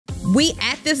We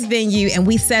at this venue and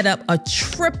we set up a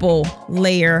triple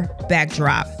layer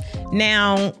backdrop.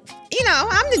 Now, you know,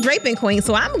 I'm the draping queen,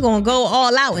 so I'm going to go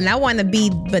all out and I want to be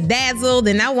bedazzled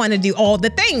and I want to do all the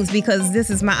things because this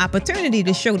is my opportunity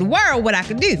to show the world what I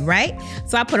can do, right?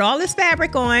 So I put all this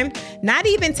fabric on, not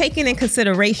even taking in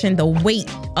consideration the weight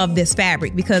of this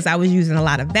fabric because I was using a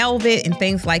lot of velvet and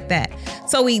things like that.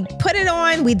 So we put it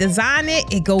on, we design it,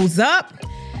 it goes up,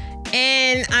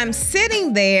 and I'm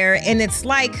sitting there and it's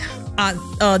like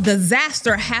a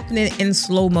disaster happening in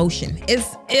slow motion.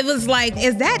 It was like,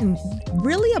 is that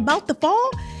really about to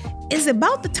fall? Is it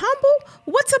about to tumble?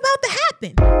 What's about to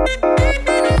happen?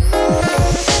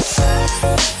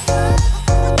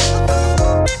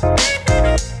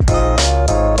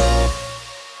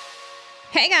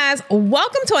 Hey guys,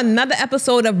 welcome to another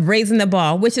episode of Raising the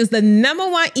Bar, which is the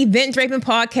 #1 event draping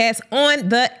podcast on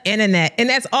the internet. And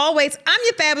as always, I'm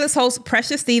your fabulous host,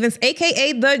 Precious Stevens,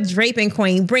 aka the Draping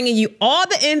Queen, bringing you all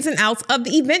the ins and outs of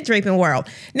the event draping world.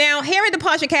 Now, here at the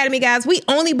Posh Academy, guys, we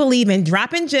only believe in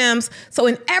dropping gems. So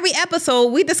in every episode,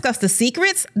 we discuss the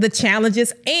secrets, the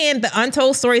challenges, and the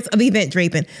untold stories of event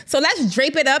draping. So let's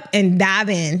drape it up and dive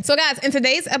in. So guys, in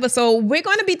today's episode, we're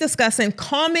going to be discussing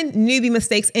common newbie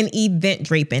mistakes in event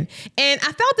draping. And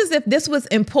I felt as if this was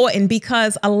important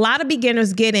because a lot of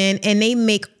beginners get in and they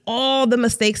make all the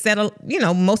mistakes that,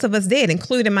 most of us did,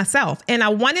 including myself. And I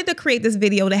wanted to create this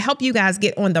video to help you guys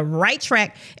get on the right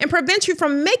track and prevent you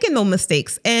from making those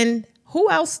mistakes. And who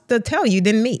else to tell you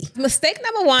than me? Mistake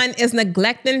 #1 is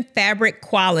neglecting fabric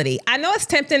quality. I know it's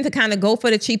tempting to kind of go for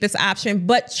the cheapest option,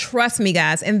 but trust me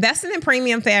guys, investing in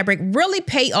premium fabric really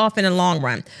pay off in the long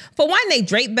run. For one, they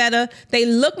drape better, they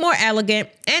look more elegant,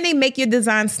 and they make your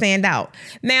design stand out.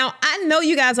 Now, I know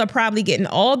you guys are probably getting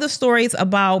all the stories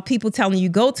about people telling you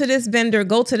go to this vendor,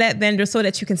 go to that vendor so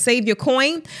that you can save your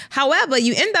coin. However,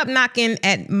 you end up knocking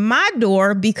at my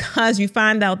door because you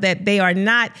find out that they are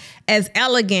not as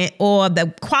elegant or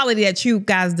the quality that you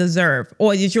guys deserve,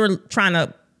 or that you're trying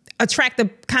to attract the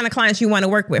kind of clients you want to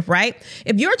work with, right?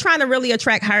 If you're trying to really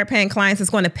attract higher paying clients that's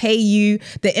going to pay you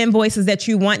the invoices that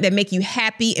you want, that make you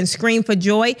happy and scream for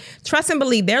joy, trust and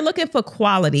believe they're looking for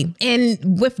quality.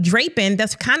 And with draping,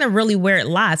 that's kind of really where it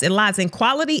lies. It lies in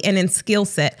quality and in skill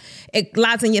set. It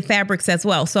lies in your fabrics as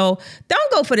well. So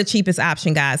don't go for the cheapest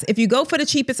option, guys. If you go for the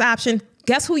cheapest option,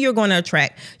 guess who you're going to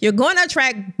attract? You're going to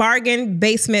attract bargain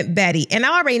basement Betty. And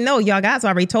I already know, y'all guys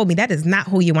already told me that is not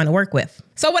who you want to work with.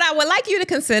 So what I would like you to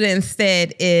consider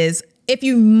instead is, if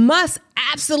you must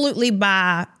absolutely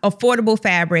buy affordable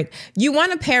fabric, you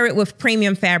want to pair it with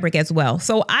premium fabric as well.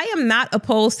 So I am not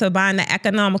opposed to buying the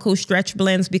economical stretch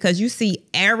blends because you see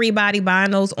everybody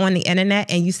buying those on the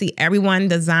internet and you see everyone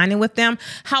designing with them.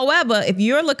 However, if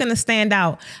you're looking to stand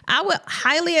out, I would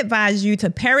highly advise you to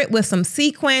pair it with some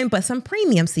sequin, but some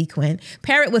premium sequin.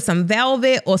 Pair it with some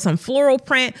velvet or some floral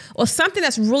print or something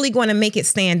that's really going to make it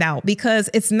stand out, because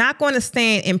it's not going to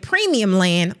stand in premium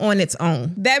land on its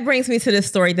own. That brings me to the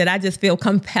story that I just feel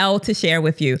compelled to share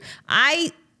with you.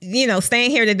 I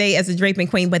staying here today as a draping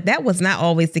queen, but that was not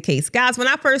always the case. Guys, when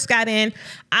I first got in,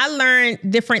 I learned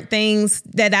different things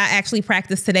that I actually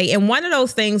practice today. And one of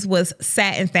those things was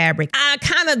satin fabric. I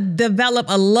kind of developed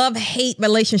a love-hate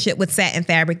relationship with satin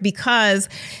fabric because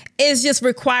it just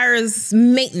requires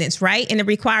maintenance, right? And it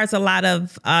requires a lot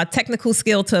of technical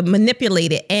skill to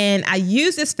manipulate it. And I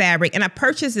used this fabric and I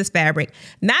purchased this fabric.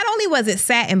 Not only was it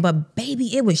satin, but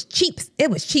baby, it was cheap.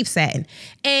 It was cheap satin.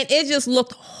 And it just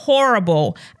looked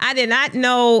horrible. I did not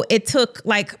know it took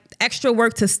like extra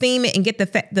work to steam it and get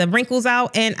the wrinkles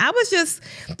out. And I was just,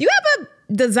 you ever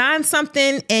design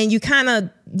something and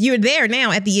you're there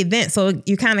now at the event, so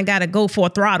you kind of got to go for a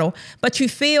throttle, but you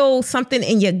feel something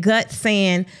in your gut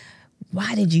saying,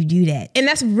 why did you do that? And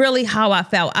that's really how I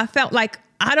felt. I felt like,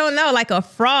 I don't know, like a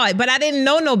fraud, but I didn't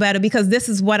know no better because this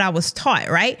is what I was taught,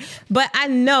 right? But I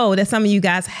know that some of you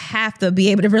guys have to be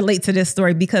able to relate to this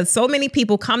story because so many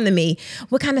people come to me,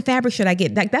 what kind of fabric should I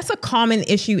get? Like, that's a common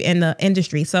issue in the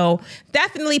industry. So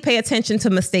definitely pay attention to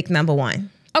mistake #1.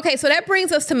 Okay, so that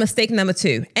brings us to mistake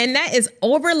 #2, and that is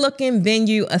overlooking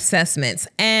venue assessments.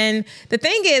 And the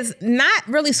thing is, not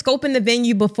really scoping the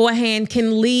venue beforehand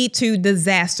can lead to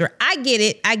disaster. I get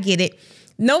it.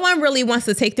 No one really wants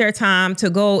to take their time to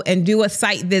go and do a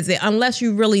site visit unless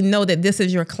you really know that this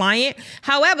is your client.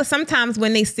 However, sometimes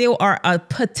when they still are a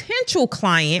potential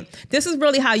client, this is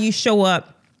really how you show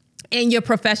up in your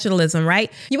professionalism,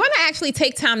 right? You want to actually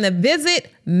take time to visit,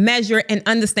 measure, and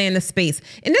understand the space.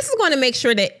 And this is going to make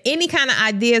sure that any kind of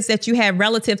ideas that you have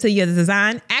relative to your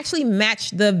design actually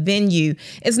match the venue.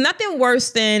 It's nothing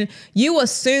worse than you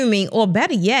assuming, or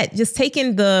better yet, just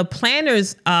taking the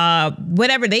planner's,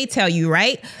 whatever they tell you,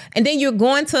 right? And then you're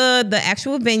going to the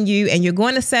actual venue and you're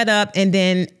going to set up, and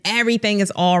then everything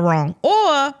is all wrong.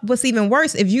 Or what's even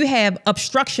worse, if you have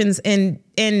obstructions in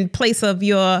place of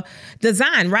your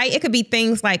design, right? It could be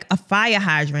things like a fire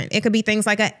hydrant. It could be things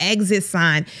like an exit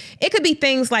sign. It could be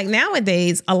things like,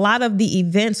 nowadays, a lot of the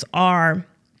events are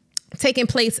taking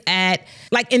place at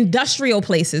like industrial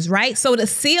places, right? So the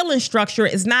ceiling structure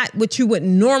is not what you would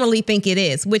normally think it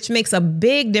is, which makes a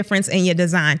big difference in your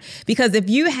design. Because if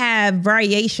you have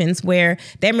variations where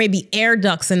there may be air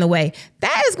ducts in the way,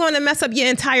 that is going to mess up your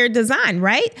entire design,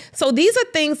 right? So these are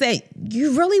things that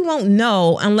you really won't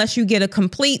know unless you get a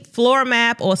complete floor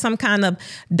map or some kind of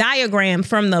diagram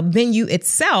from the venue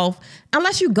itself,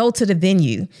 unless you go to the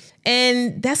venue.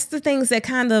 And that's the things that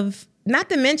kind of, not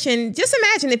to mention, just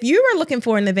imagine if you were looking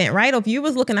for an event, right? Or if you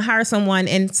was looking to hire someone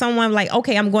and someone like,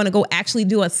 okay, I'm going to go actually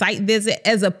do a site visit,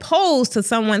 as opposed to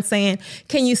someone saying,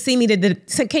 can you send me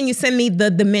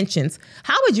the dimensions?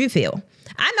 How would you feel?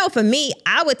 I know for me,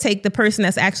 I would take the person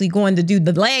that's actually going to do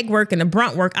the leg work and the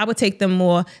brunt work, I would take them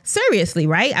more seriously,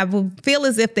 right? I would feel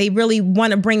as if they really want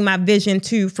to bring my vision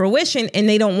to fruition and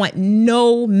they don't want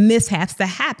no mishaps to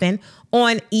happen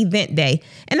on event day.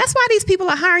 And that's why these people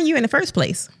are hiring you in the first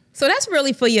place. So that's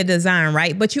really for your design,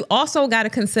 right? But you also got to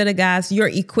consider, guys, your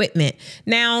equipment.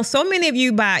 Now, so many of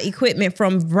you buy equipment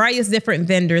from various different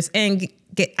vendors, and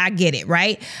I get it,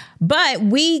 right? But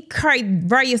we create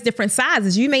various different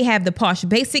sizes. You may have the Posh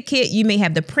Basic kit. You may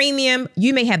have the Premium.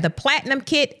 You may have the Platinum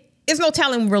kit. There's no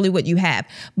telling really what you have.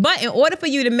 But in order for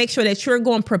you to make sure that you're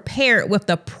going prepared with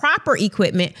the proper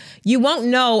equipment, you won't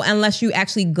know unless you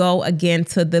actually go again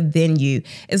to the venue.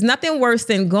 It's nothing worse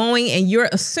than going and you're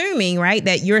assuming, right,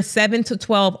 that your 7 to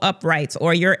 12 uprights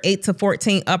or your 8 to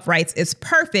 14 uprights is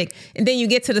perfect. And then you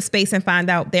get to the space and find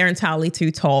out they're entirely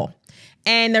too tall.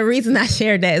 And the reason I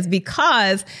shared that is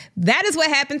because that is what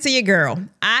happened to your girl.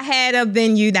 I had a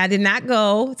venue that I did not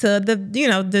go to to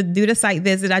do the site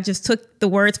visit. I just took the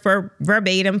words for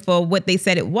verbatim for what they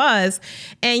said it was.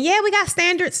 And yeah, we got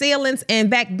standard ceilings. And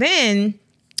back then,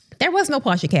 there was no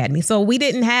Posh Academy. So we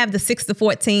didn't have the 6 to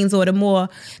 14s or the more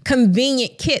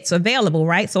convenient kits available,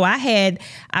 right? So I had,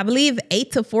 I believe,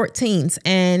 8 to 14s.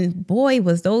 And boy,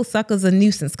 was those suckers a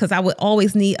nuisance, because I would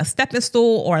always need a stepping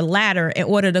stool or a ladder in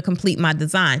order to complete my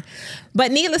design.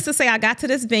 But needless to say, I got to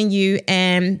this venue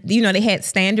and, they had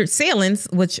standard ceilings,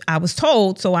 which I was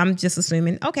told. So I'm just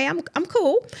assuming, okay, I'm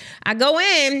cool. I go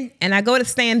in and I go to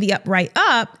stand the upright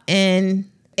up, and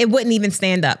it wouldn't even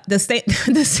stand up. The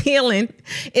ceiling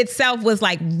itself was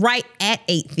like right at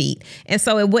 8 feet. And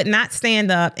so it would not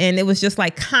stand up. And it was just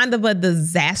like kind of a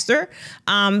disaster.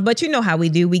 But you know how we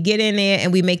do. We get in there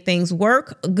and we make things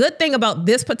work. A good thing about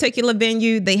this particular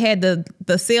venue, they had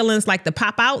the ceilings like the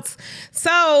pop outs.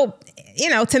 So,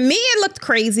 to me, it looked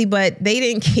crazy, but they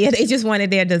didn't care. They just wanted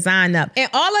their design up. And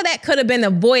all of that could have been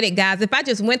avoided, guys, if I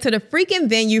just went to the freaking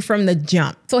venue from the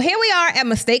jump. So here we are at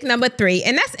mistake number 3,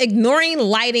 and that's ignoring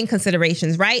lighting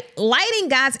considerations, right? Lighting,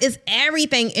 guys, is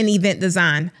everything in event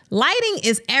design. Lighting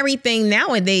is everything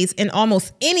nowadays in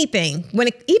almost anything,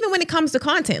 even when it comes to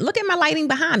content. Look at my lighting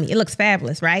behind me. It looks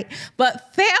fabulous, right?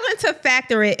 But failing to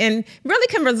factor it in really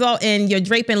can result in your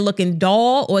draping looking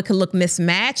dull, or it could look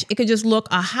mismatched. It could just look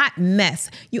a hot mess.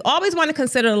 You always want to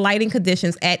consider the lighting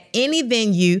conditions at any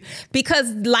venue, because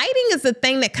lighting is the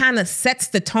thing that kind of sets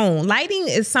the tone. Lighting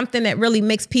is something that really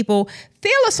makes people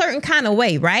feel a certain kind of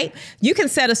way, right? You can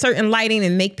set a certain lighting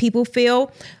and make people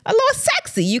feel a little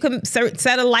sexy. You can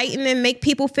set a lighting and make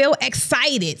people feel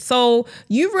excited. So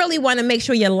you really want to make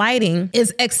sure your lighting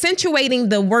is accentuating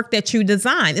the work that you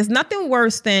design. It's nothing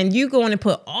worse than you going to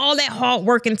put all that hard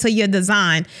work into your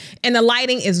design and the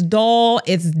lighting is dull,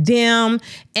 it's dim,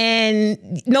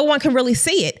 and no one can really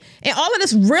see it. And all of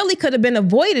this really could have been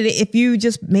avoided if you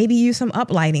just maybe use some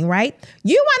uplighting, right?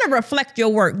 You want to reflect your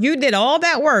work. You did all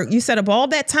that work. You set up all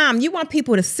that time. You want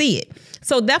people to see it.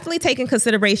 So definitely take in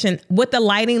consideration what the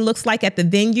lighting looks like at the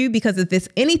venue, because if it's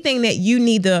anything that you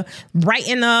need to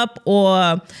brighten up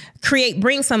or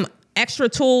bring some extra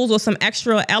tools or some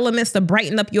extra elements to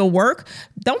brighten up your work,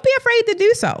 don't be afraid to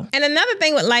do so. And another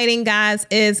thing with lighting, guys,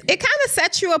 is it kind of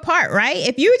sets you apart, right?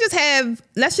 If you just have,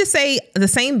 let's just say, the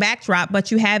same backdrop,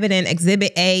 but you have it in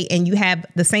Exhibit A and you have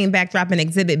the same backdrop in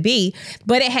Exhibit B,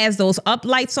 but it has those up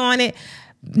lights on it,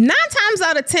 9 times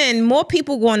out of 10, more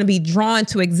people are going to be drawn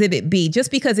to Exhibit B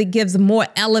just because it gives more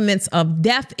elements of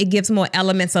depth, it gives more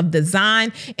elements of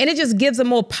design, and it just gives a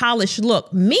more polished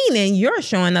look, meaning you're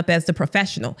showing up as the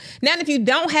professional. Now, if you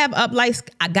don't have uplights,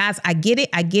 guys, I get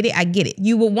it.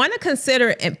 You will want to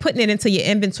consider putting it into your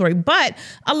inventory, but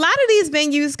a lot of these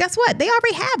venues, guess what? They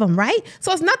already have them, right?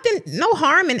 So it's no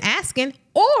harm in asking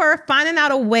or finding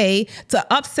out a way to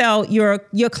upsell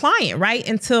your client, right?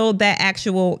 Until that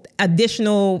actual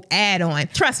additional add-on.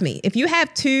 Trust me, if you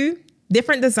have 2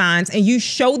 different designs and you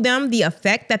show them the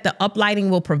effect that the uplighting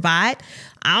will provide,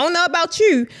 I don't know about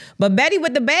you, but Betty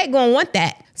with the bag gonna want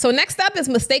that. So next up is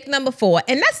mistake number 4,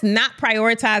 and that's not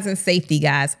prioritizing safety,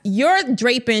 guys. Your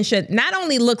draping should not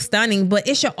only look stunning, but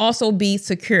it should also be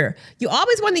secure. You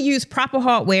always want to use proper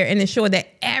hardware and ensure that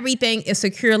everything is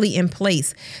securely in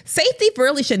place. Safety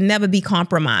really should never be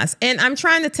compromised. And I'm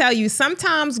trying to tell you,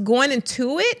 sometimes going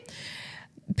into it,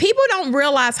 people don't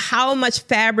realize how much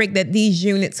fabric that these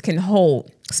units can hold,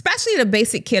 especially the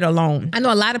basic kit alone. I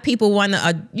know a lot of people want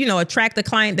to, attract the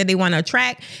client that they want to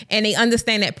attract, and they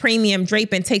understand that premium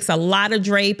draping takes a lot of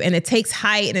drape, and it takes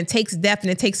height, and it takes depth, and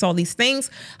it takes all these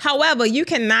things. However, you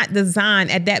cannot design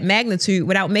at that magnitude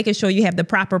without making sure you have the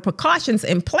proper precautions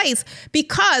in place,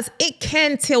 because it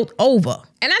can tilt over.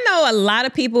 And I know a lot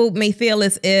of people may feel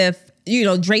as if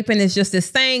draping is just this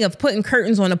thing of putting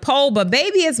curtains on a pole, but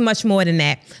baby, it's much more than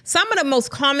that. Some of the most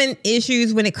common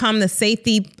issues when it comes to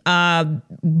safety,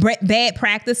 bad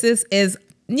practices is,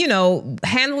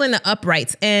 handling the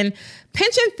uprights, and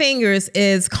pinching fingers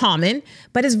is common,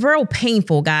 but it's very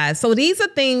painful, guys. So these are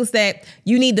things that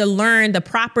you need to learn the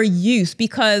proper use,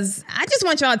 because I just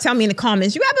want y'all to tell me in the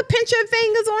comments, you ever pinch your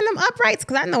fingers on them uprights?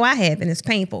 Because I know I have, and it's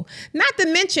painful. Not to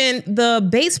mention the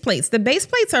base plates. The base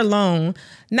plates are long.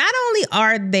 Not only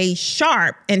are they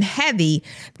sharp and heavy,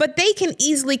 but they can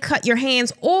easily cut your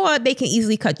hands, or they can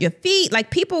easily cut your feet. Like,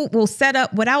 people will set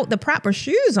up without the proper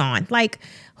shoes on. Like,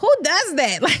 who does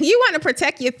that? Like, you want to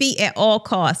protect your feet at all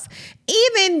costs.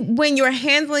 Even when you're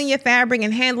handling your fabric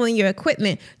and handling your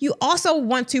equipment, you also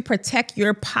want to protect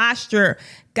your posture.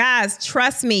 Guys,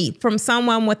 trust me, from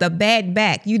someone with a bad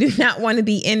back, you do not want to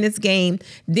be in this game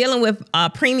dealing with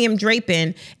premium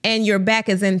draping and your back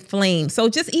is inflamed. So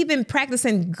just even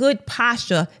practicing good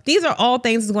posture, these are all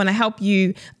things that's going to help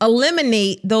you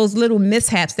eliminate those little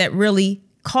mishaps that really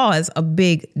cause a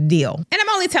big deal. And I'm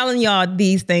only telling y'all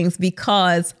these things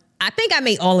because I think I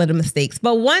made all of the mistakes,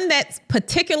 but one that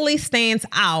particularly stands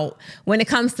out when it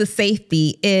comes to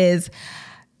safety is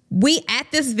we at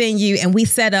this venue and we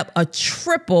set up a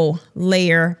triple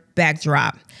layer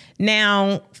backdrop.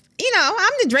 Now,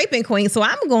 I'm the draping queen, so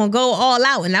I'm going to go all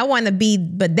out, and I want to be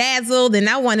bedazzled, and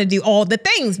I want to do all the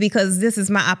things because this is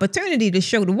my opportunity to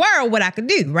show the world what I could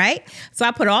do, right? So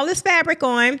I put all this fabric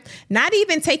on, not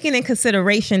even taking in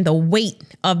consideration the weight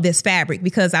of this fabric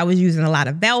because I was using a lot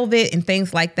of velvet and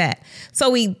things like that.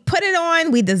 So we put it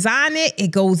on, we design it,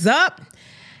 it goes up,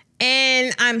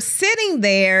 and I'm sitting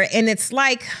there, and it's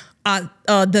like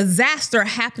a disaster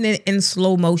happening in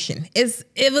slow motion.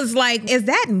 It was like, is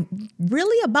that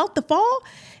really about to fall?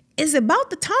 Is it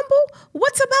about to tumble?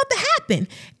 What's about to happen?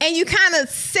 And you kind of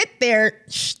sit there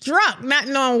struck, not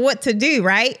knowing what to do,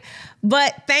 right?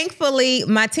 But thankfully,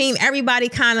 my team, everybody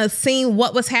kind of seen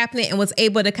what was happening and was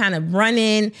able to kind of run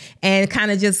in and kind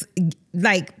of just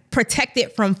like protect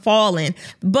it from falling.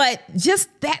 But just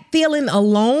that feeling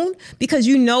alone, because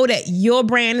you know that your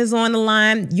brand is on the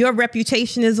line, your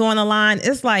reputation is on the line.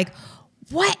 It's like,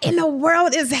 what in the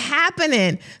world is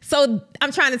happening? So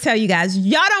I'm trying to tell you guys,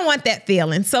 y'all don't want that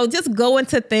feeling. So just go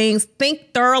into things,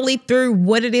 think thoroughly through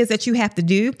what it is that you have to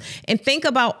do, and think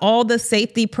about all the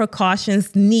safety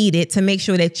precautions needed to make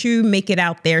sure that you make it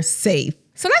out there safe.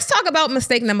 So let's talk about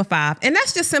mistake number 5, and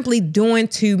that's just simply doing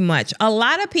too much. A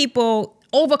lot of people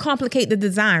overcomplicate the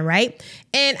design, right?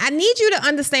 And I need you to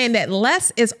understand that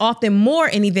less is often more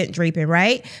in event draping,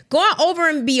 right? Going over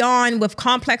and beyond with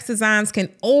complex designs can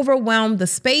overwhelm the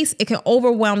space. It can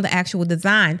overwhelm the actual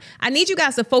design. I need you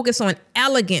guys to focus on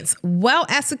elegance,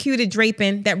 well-executed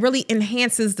draping that really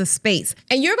enhances the space.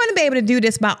 And you're going to be able to do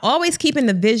this by always keeping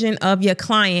the vision of your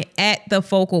client at the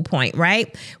focal point,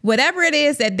 right? Whatever it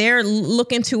is that they're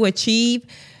looking to achieve,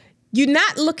 you're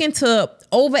not looking to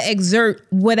overexert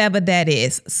whatever that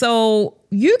is. So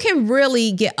you can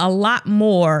really get a lot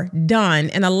more done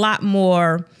and a lot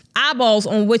more eyeballs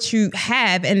on what you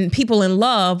have and people in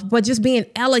love, but just being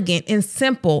elegant and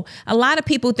simple. A lot of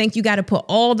people think you got to put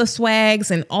all the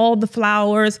swags and all the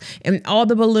flowers and all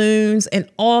the balloons and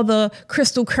all the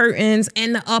crystal curtains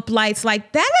and the uplights.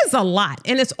 Like, that is a lot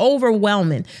and it's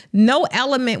overwhelming. No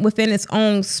element within its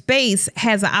own space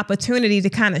has an opportunity to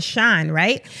kind of shine,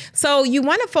 right? So you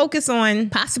want to focus on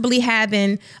possibly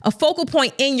having a focal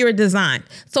point in your design.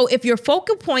 So if your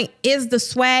focal point is the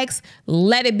swags,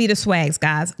 let it be the swags,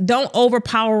 guys. Don't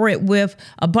overpower it with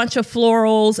a bunch of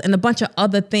florals and a bunch of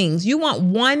other things. You want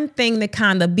one thing to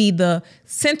kind of be the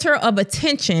center of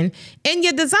attention in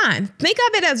your design. Think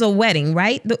of it as a wedding,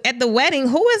 right? At the wedding,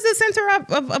 who is the center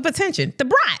of attention? The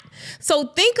bride. So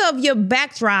think of your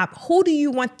backdrop. Who do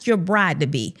you want your bride to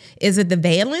be? Is it the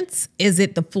valence? Is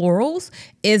it the florals?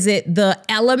 Is it the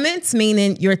elements,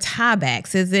 meaning your tie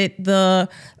backs? Is it the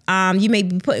you may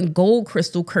be putting gold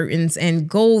crystal curtains and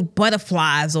gold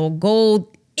butterflies or gold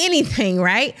anything,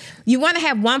 right? You want to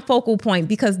have one focal point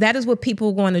because that is what people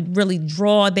are going to really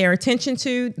draw their attention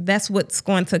to. That's what's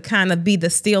going to kind of be the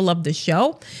steal of the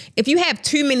show. If you have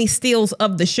too many steals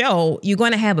of the show, you're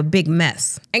going to have a big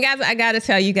mess. And guys, I got to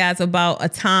tell you guys about a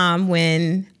time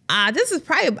when this is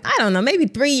probably, I don't know, maybe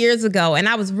 3 years ago. And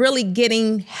I was really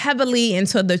getting heavily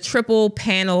into the triple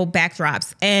panel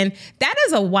backdrops. And that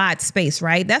is a wide space,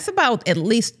 right? That's about at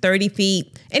least 30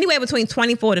 feet, anywhere between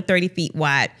 24 to 30 feet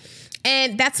wide.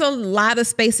 And that's a lot of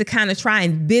space to kind of try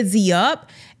and busy up.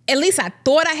 At least I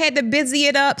thought I had to busy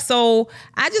it up. So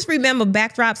I just remember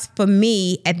backdrops for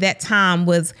me at that time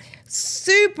was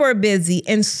super busy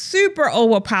and super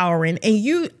overpowering.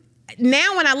 And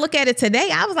now when I look at it today,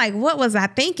 I was like, what was I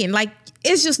thinking? Like,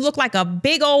 it just looked like a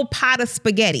big old pot of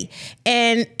spaghetti.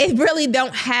 And it really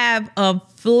don't have a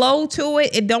flow to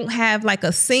it. It don't have like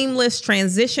a seamless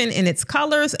transition in its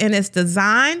colors and its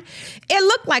design. It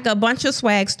looked like a bunch of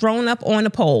swags thrown up on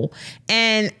a pole.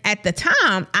 And at the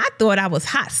time, I thought I was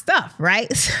hot stuff,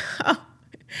 right? So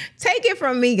take it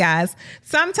from me, guys.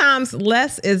 Sometimes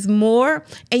less is more,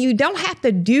 and you don't have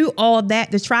to do all that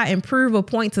to try and prove a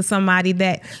point to somebody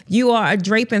that you are a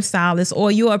draping stylist or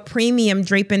you're a premium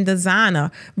draping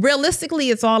designer. Realistically,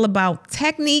 it's all about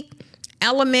technique,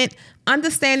 element,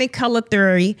 understanding color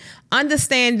theory,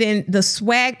 understanding the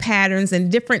swag patterns and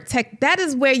different tech. That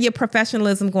is where your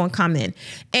professionalism going to come in.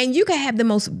 And you can have the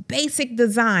most basic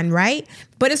design, right?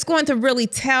 But it's going to really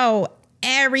tell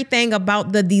everything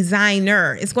about the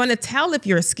designer. It's going to tell if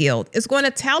you're skilled. It's going to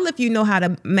tell if you know how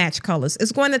to match colors.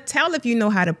 It's going to tell if you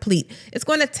know how to pleat. It's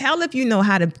going to tell if you know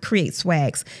how to create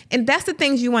swags. And that's the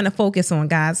things you want to focus on,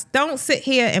 guys. Don't sit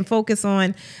here and focus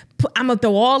on, I'm going to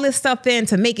throw all this stuff in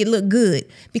to make it look good,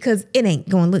 because it ain't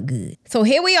going to look good. So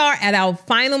here we are at our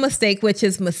final mistake, which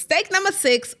is mistake number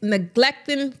 6,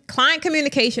 neglecting client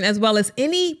communication as well as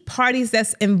any parties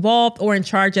that's involved or in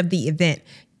charge of the event.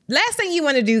 Last thing you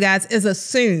want to do, guys, is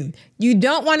assume. You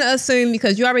don't want to assume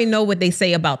because you already know what they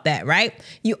say about that, right?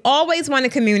 You always want to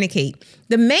communicate.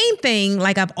 The main thing,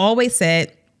 like I've always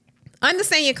said,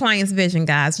 understand your client's vision,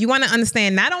 guys. You want to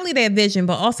understand not only their vision,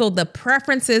 but also the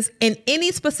preferences and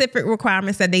any specific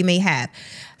requirements that they may have.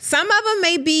 Some of them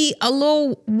may be a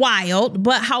little wild,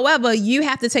 but however, you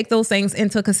have to take those things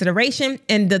into consideration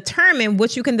and determine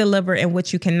what you can deliver and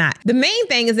what you cannot. The main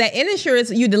thing is that it ensures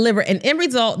you deliver an end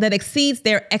result that exceeds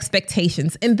their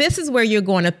expectations. And this is where you're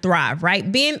going to thrive,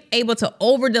 right? Being able to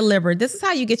over deliver. This is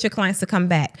how you get your clients to come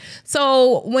back.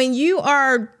 So when you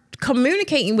are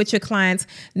communicating with your clients,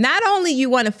 not only you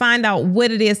want to find out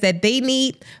what it is that they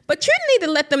need, but you need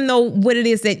to let them know what it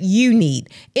is that you need.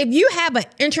 If you have an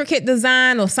intricate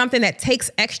design or something that takes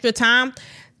extra time,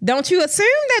 don't you assume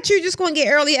that you're just going to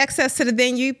get early access to the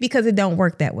venue, because it don't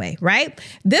work that way, right?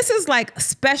 This is like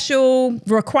special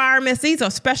requirements. These are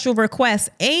special requests.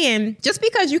 And just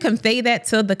because you convey that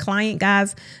to the client,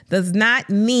 guys, does not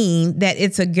mean that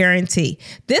it's a guarantee.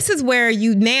 This is where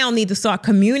you now need to start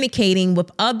communicating with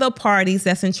other parties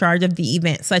that's in charge of the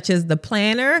event, such as the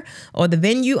planner or the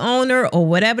venue owner or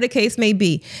whatever the case may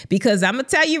be. Because I'm going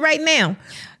to tell you right now,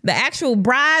 the actual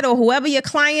bride or whoever your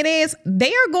client is,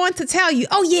 they are going to tell you,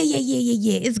 oh, yeah,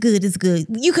 it's good, it's good.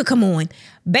 You could come on.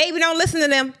 Baby, don't listen to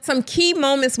them. Some key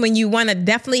moments when you want to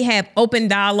definitely have open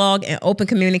dialogue and open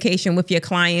communication with your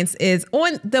clients is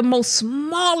on the most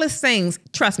smallest things.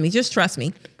 Trust me, just trust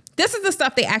me. This is the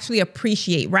stuff they actually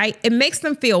appreciate, right? It makes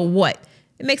them feel what?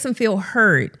 It makes them feel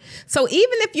heard. So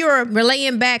even if you're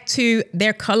relaying back to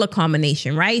their color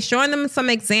combination, right? Showing them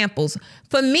some examples,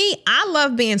 For me, I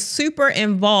love being super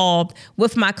involved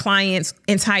with my client's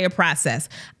entire process.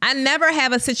 I never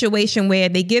have a situation where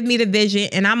they give me the vision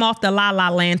and I'm off the la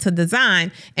land to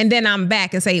design, and then I'm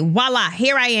back and say, voila,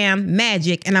 here I am,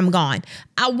 magic, and I'm gone.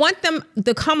 I want them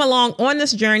to come along on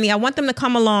this journey. I want them to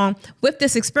come along with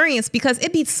this experience because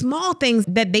it be small things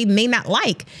that they may not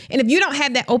like. And if you don't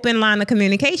have that open line of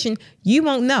communication, you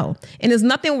won't know. And there's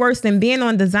nothing worse than being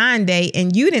on design day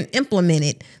and you didn't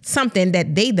implement something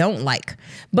that they don't like.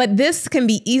 But this can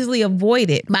be easily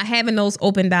avoided by having those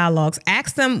open dialogues.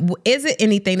 Ask them, is it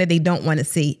anything that they don't want to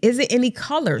see? Is it any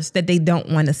colors that they don't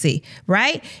want to see,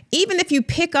 right? Even if you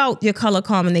pick out your color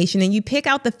combination and you pick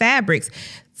out the fabrics,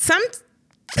 some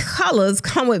colors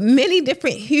come with many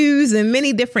different hues and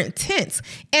many different tints.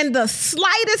 And the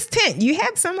slightest tint, you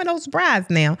have some of those brides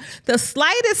now, the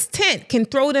slightest tint can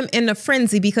throw them in a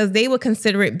frenzy because they would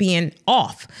consider it being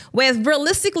off. Whereas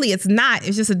realistically, it's not.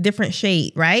 It's just a different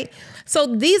shade, right? So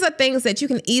these are things that you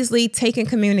can easily take in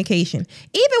communication.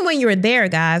 Even when you're there,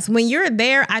 guys, when you're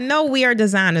there, I know we are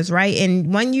designers, right?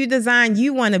 And when you design,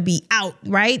 you want to be out,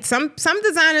 right? Some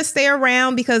designers stay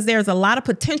around because there's a lot of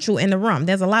potential in the room.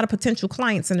 There's a lot of potential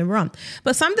clients in the room.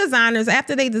 But some designers,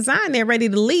 after they design, they're ready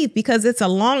to leave because it's a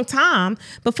long time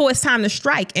before it's time to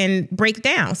strike and break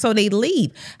down. So they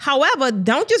leave. However,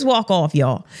 don't just walk off,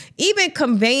 y'all. Even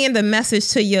conveying the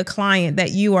message to your client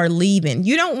that you are leaving.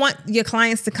 You don't want your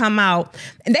clients to come out,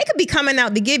 and they could be coming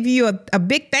out to give you a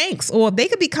big thanks, or they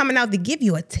could be coming out to give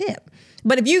you a tip.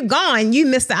 But if you're gone, you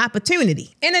missed the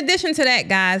opportunity. In addition to that,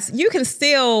 guys, you can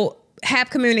still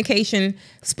have communication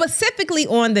specifically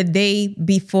on the day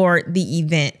before the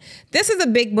event. This is a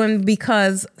big one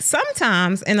because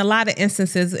sometimes, in a lot of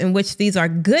instances in which these are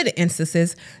good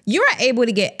instances, you are able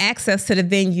to get access to the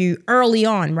venue early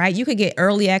on, right? You could get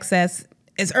early access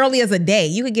as early as a day.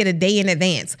 You could get a day in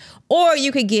advance, or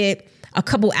you could get a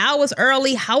couple hours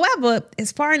early. However,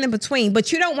 it's far and in between,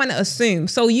 but you don't want to assume.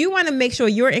 So you want to make sure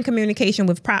you're in communication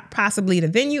with possibly the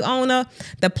venue owner,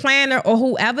 the planner, or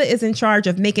whoever is in charge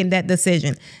of making that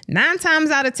decision. 9 times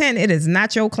out of 10, it is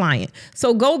not your client.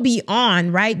 So go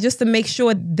beyond, right? Just to make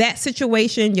sure that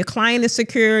situation, your client is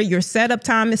secure, your setup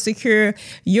time is secure,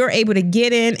 you're able to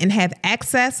get in and have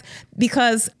access,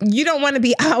 because you don't want to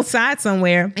be outside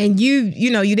somewhere and you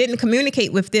didn't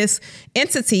communicate with this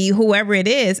entity, whoever it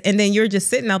is, and then you're just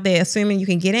sitting out there assuming you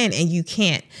can get in and you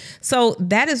can't. So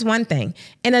that is one thing.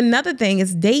 And another thing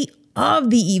is day of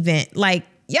the event. Like,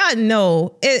 y'all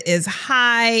know it is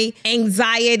high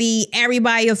anxiety.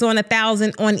 Everybody is on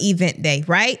 1,000 on event day,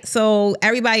 right? So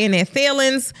everybody in their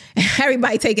feelings,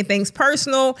 everybody taking things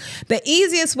personal. The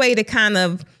easiest way to kind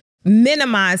of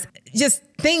minimize just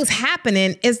things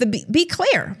happening is to be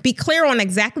clear. Be clear on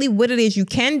exactly what it is you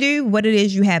can do, what it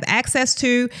is you have access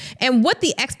to, and what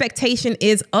the expectation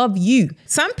is of you.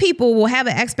 Some people will have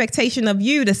an expectation of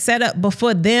you to set up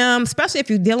before them, especially if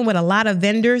you're dealing with a lot of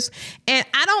vendors. And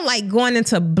I don't like going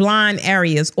into blind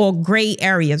areas or gray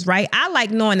areas, right? I like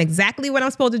knowing exactly what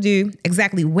I'm supposed to do,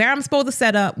 exactly where I'm supposed to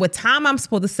set up, what time I'm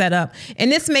supposed to set up.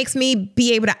 And this makes me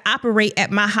be able to operate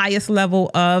at my highest level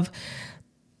of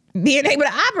being able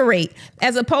to operate,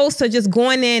 as opposed to just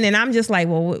going in and I'm just like,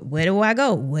 well, where do I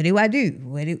go? What do I do?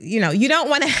 You don't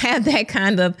want to have that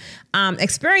kind of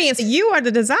experience. You are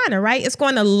the designer, right? It's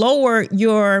going to lower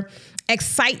your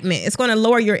excitement. It's going to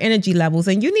lower your energy levels,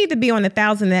 and you need to be on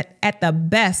 1,000 at the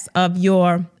best of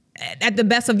your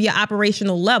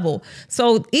operational level.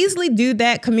 So easily do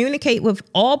that. Communicate with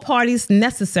all parties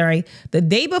necessary the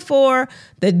day before,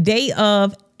 the day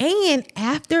of, and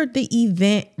after the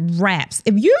event wraps.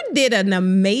 If you did an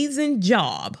amazing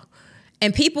job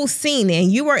and people seen it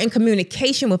and you were in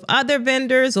communication with other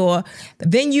vendors or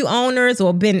venue owners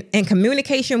or been in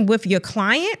communication with your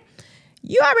client,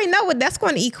 you already know what that's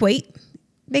going to equate.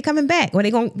 They coming back, or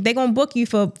they're gonna book you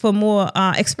for more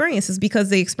experiences because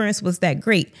the experience was that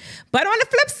great. But on the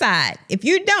flip side, if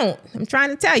you don't, I'm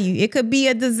trying to tell you, it could be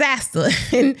a disaster.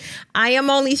 And I am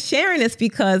only sharing this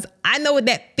because I know what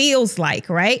that feels like,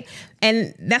 right?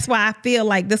 And that's why I feel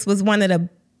like this was one of the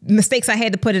mistakes I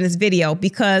had to put in this video,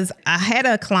 because I had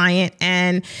a client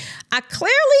and I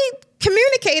clearly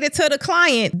communicated to the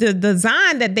client the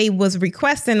design that they was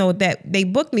requesting or that they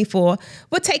booked me for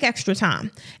would take extra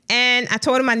time. And I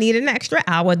told them I needed an extra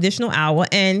hour, additional hour.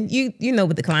 And you know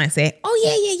what the client said.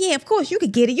 Oh, yeah. Of course, you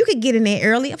could get it. You could get in there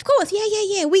early. Of course.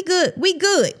 Yeah. We good.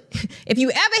 If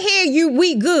you ever hear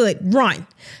we good, run.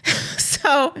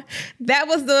 So that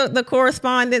was the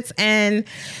correspondence. And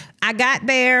I got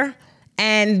there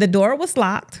and the door was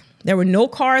locked. There were no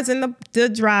cars in the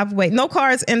driveway, no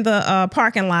cars in the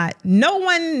parking lot. No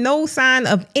one, no sign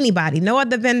of anybody, no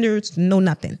other vendors, no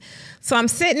nothing. So I'm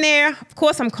sitting there. Of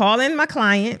course, I'm calling my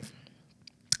client.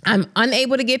 I'm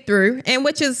unable to get through, and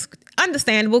which is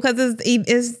understandable because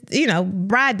it's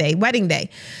bride day, wedding day.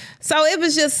 So it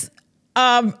was just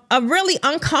a really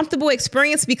uncomfortable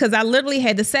experience because I literally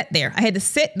had to sit there. I had to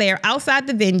sit there outside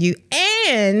the venue,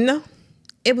 and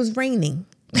it was raining.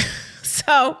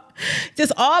 So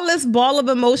just all this ball of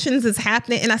emotions is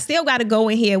happening, and I still got to go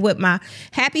in here with my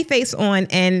happy face on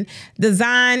and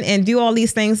design and do all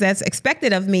these things that's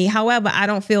expected of me. However, I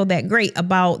don't feel that great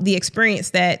about the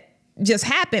experience that just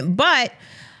happened. But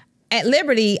at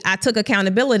Liberty, I took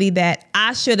accountability that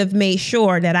I should have made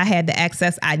sure that I had the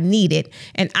access I needed,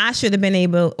 and I should have been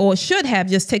able, or should have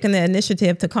just taken the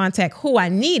initiative to contact who I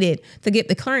needed to get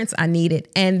the clearance I needed.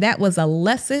 And that was a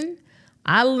lesson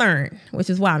I learned,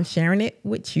 which is why I'm sharing it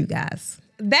with you guys.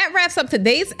 That wraps up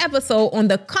today's episode on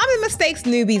the common mistakes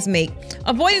newbies make.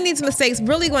 Avoiding these mistakes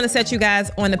really going to set you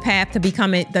guys on the path to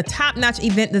becoming the top-notch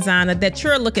event designer that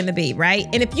you're looking to be, right?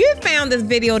 And if you found this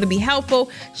video to be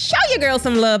helpful, show your girl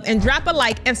some love and drop a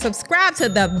like and subscribe to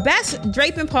the best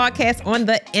draping podcast on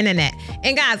the internet.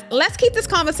 And guys, let's keep this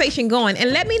conversation going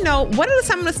and let me know what are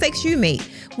some mistakes you made.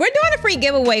 We're doing a free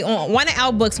giveaway on one of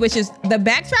our books, which is the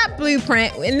Backdrop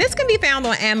Blueprint, and this can be found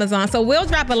on Amazon, so we'll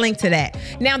drop a link to that.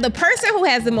 Now, the person who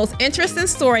has the most interesting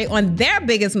story on their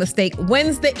biggest mistake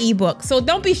wins the ebook. So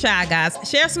don't be shy, guys.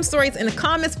 Share some stories in the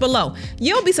comments below.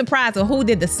 You'll be surprised at who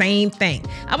did the same thing.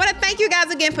 I want to thank you guys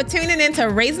again for tuning in to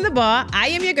Raising the Bar. I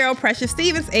am your girl, Precious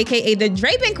Stevens, aka the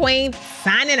Draping Queen,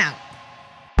 signing out.